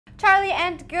Charlie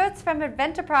and Guts from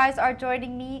Eventerprise are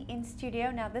joining me in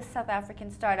studio. Now, this South African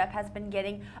startup has been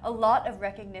getting a lot of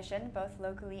recognition, both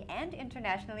locally and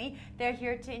internationally. They're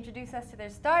here to introduce us to their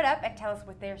startup and tell us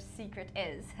what their secret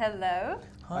is. Hello.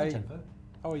 Hi, Jennifer.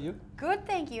 How are you? Good,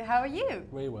 thank you. How are you?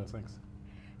 Very well, thanks.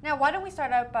 Now, why don't we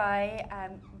start out by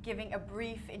giving a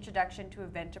brief introduction to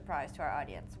Eventerprise to our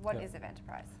audience. What is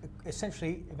Eventerprise?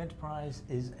 Essentially, Eventerprise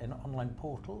is an online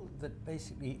portal that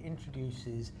basically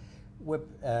introduces web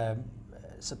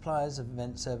suppliers of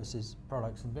event services,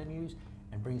 products and venues,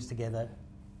 and brings together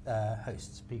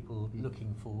hosts, people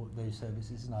looking for those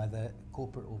services in either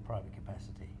corporate or private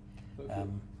capacity.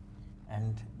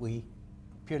 And we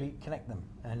purely connect them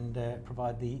and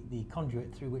provide the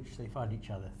conduit through which they find each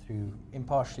other through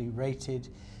impartially rated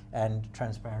and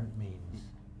transparent means.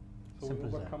 So we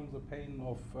overcome the pain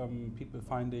of people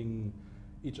finding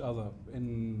each other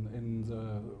in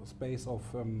the space of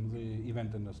the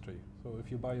event industry. So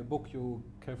if you buy a book, you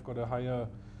have got a higher,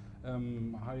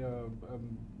 you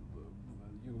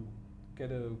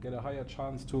get a higher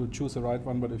chance to choose the right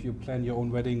one. But if you plan your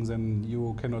own weddings, then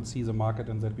you cannot see the market,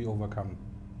 and that we overcome.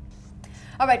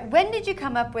 All right, when did you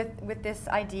come up with this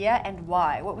idea and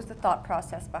why? What was the thought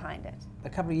process behind it? A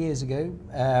couple of years ago,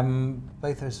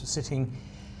 both of us were sitting,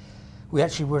 we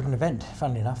actually were at an event,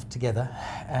 funnily enough, together,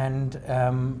 and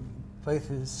both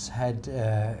of us had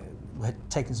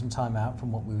taken some time out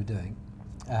from what we were doing,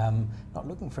 not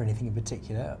looking for anything in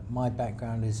particular. My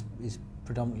background is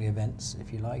predominantly events,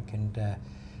 if you like, and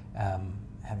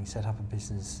having set up a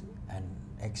business and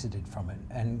exited from it.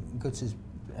 And Guts's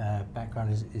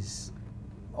background is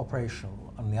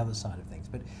operational on the other side of things.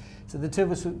 But so the two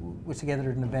of us were together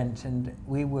at an event, and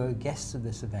we were guests of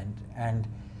this event, and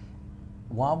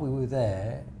while we were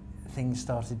there, things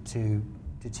started to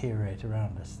deteriorate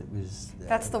around us. It was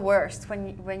that's the worst,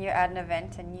 when you're at an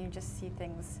event and you just see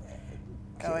things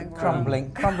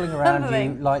crumbling around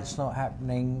you, lights not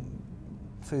happening,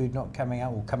 food not coming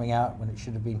out, or coming out when it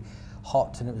should have been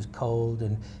hot and it was cold.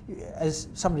 And as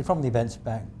somebody from the events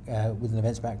with an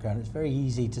events background, it's very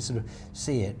easy to sort of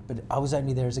see it, but I was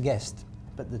only there as a guest.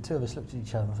 But the two of us looked at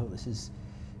each other and thought, this is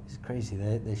crazy.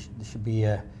 There should be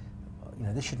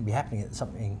this shouldn't be happening at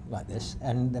something like this,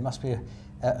 and there must be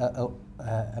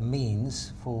a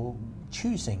means for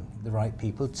choosing the right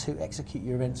people to execute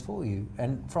your events for you.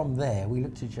 And from there, we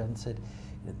looked at each other and said,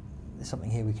 there's something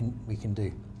here we can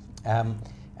do.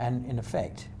 And in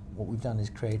effect, what we've done is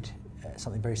create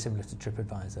something very similar to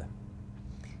TripAdvisor.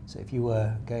 So if you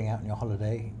were going out on your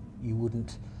holiday, you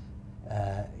wouldn't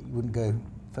go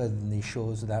further than these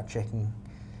shores without checking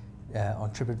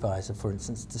on TripAdvisor, for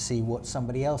instance, to see what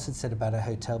somebody else had said about a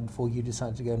hotel before you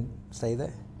decided to go and stay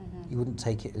there. You wouldn't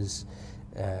take it as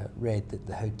read that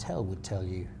the hotel would tell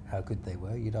you how good they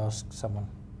were. You'd ask someone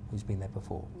who's been there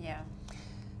before. Yeah.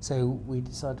 So we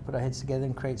decided to put our heads together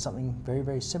and create something very,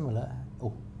 very similar,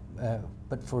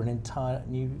 but for an entirely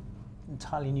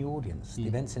new audience, the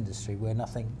events industry, where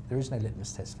there is no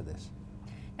litmus test for this.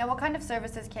 Now, what kind of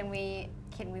services can we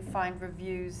find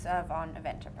reviews of on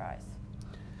Eventerprise?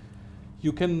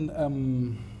 You can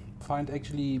find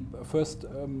actually first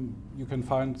you can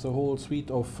find the whole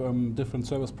suite of different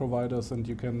service providers, and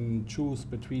you can choose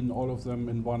between all of them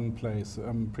in one place.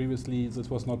 Previously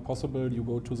this was not possible. You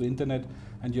go to the internet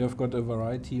and you have got a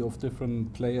variety of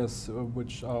different players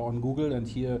which are on Google, and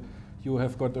here you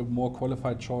have got a more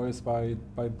qualified choice by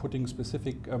putting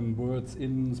specific words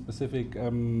in specific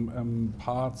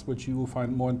parts which you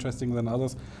find more interesting than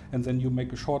others, and then you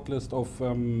make a short list of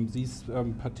these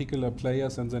particular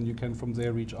players, and then you can from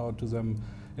there reach out to them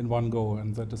in one go.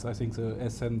 And that is, I think, the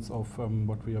essence of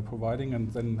what we are providing, and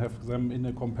then have them in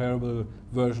a comparable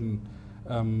version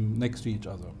next to each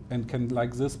other, and can,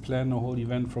 like this, plan a whole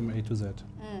event from A to Z.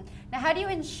 Now, how do you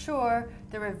ensure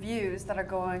the reviews that are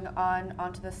going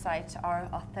onto the site are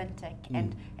authentic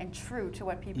and true to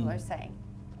what people are saying?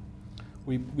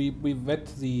 We vet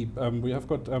the, we have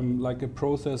got like a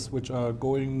process which are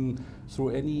going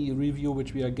through any review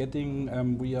which we are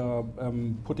getting. We are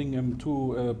putting them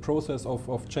to a process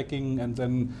of checking, and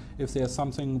then if there's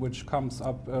something which comes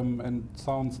up and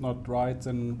sounds not right,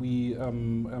 then we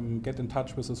get in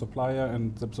touch with the supplier,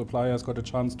 and the supplier has got a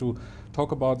chance to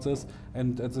talk about this.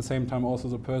 And at the same time, also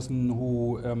the person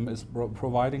who is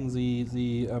providing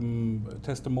the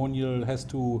testimonial has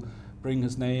to bring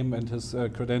his name and his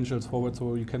credentials forward,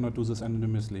 so you cannot do this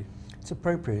anonymously. It's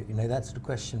appropriate, that sort of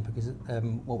question, because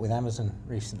what with Amazon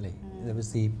recently, there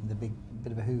was the big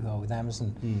bit of a hoo-ha with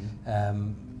Amazon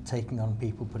taking on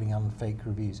people, putting on fake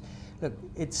reviews. Look,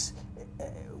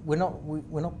 we're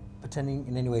not pretending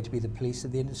in any way to be the police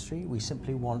of the industry. We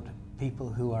simply want people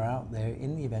who are out there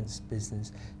in the events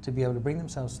business to be able to bring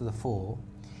themselves to the fore,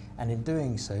 and in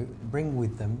doing so, bring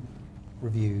with them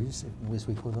reviews, as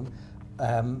we call them,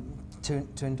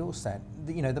 to endorse that.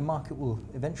 You know, the market will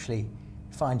eventually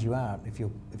find you out if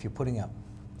you're putting up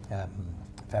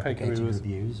fabricated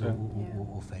reviews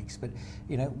or fakes. But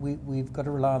you know, we've got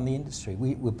to rely on the industry.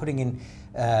 We're putting in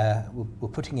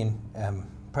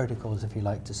protocols, if you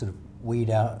like, to sort of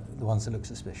weed out the ones that look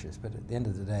suspicious. But at the end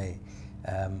of the day,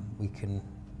 we can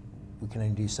only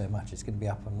do so much. It's going to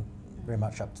be very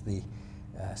much up to the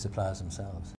suppliers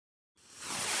themselves.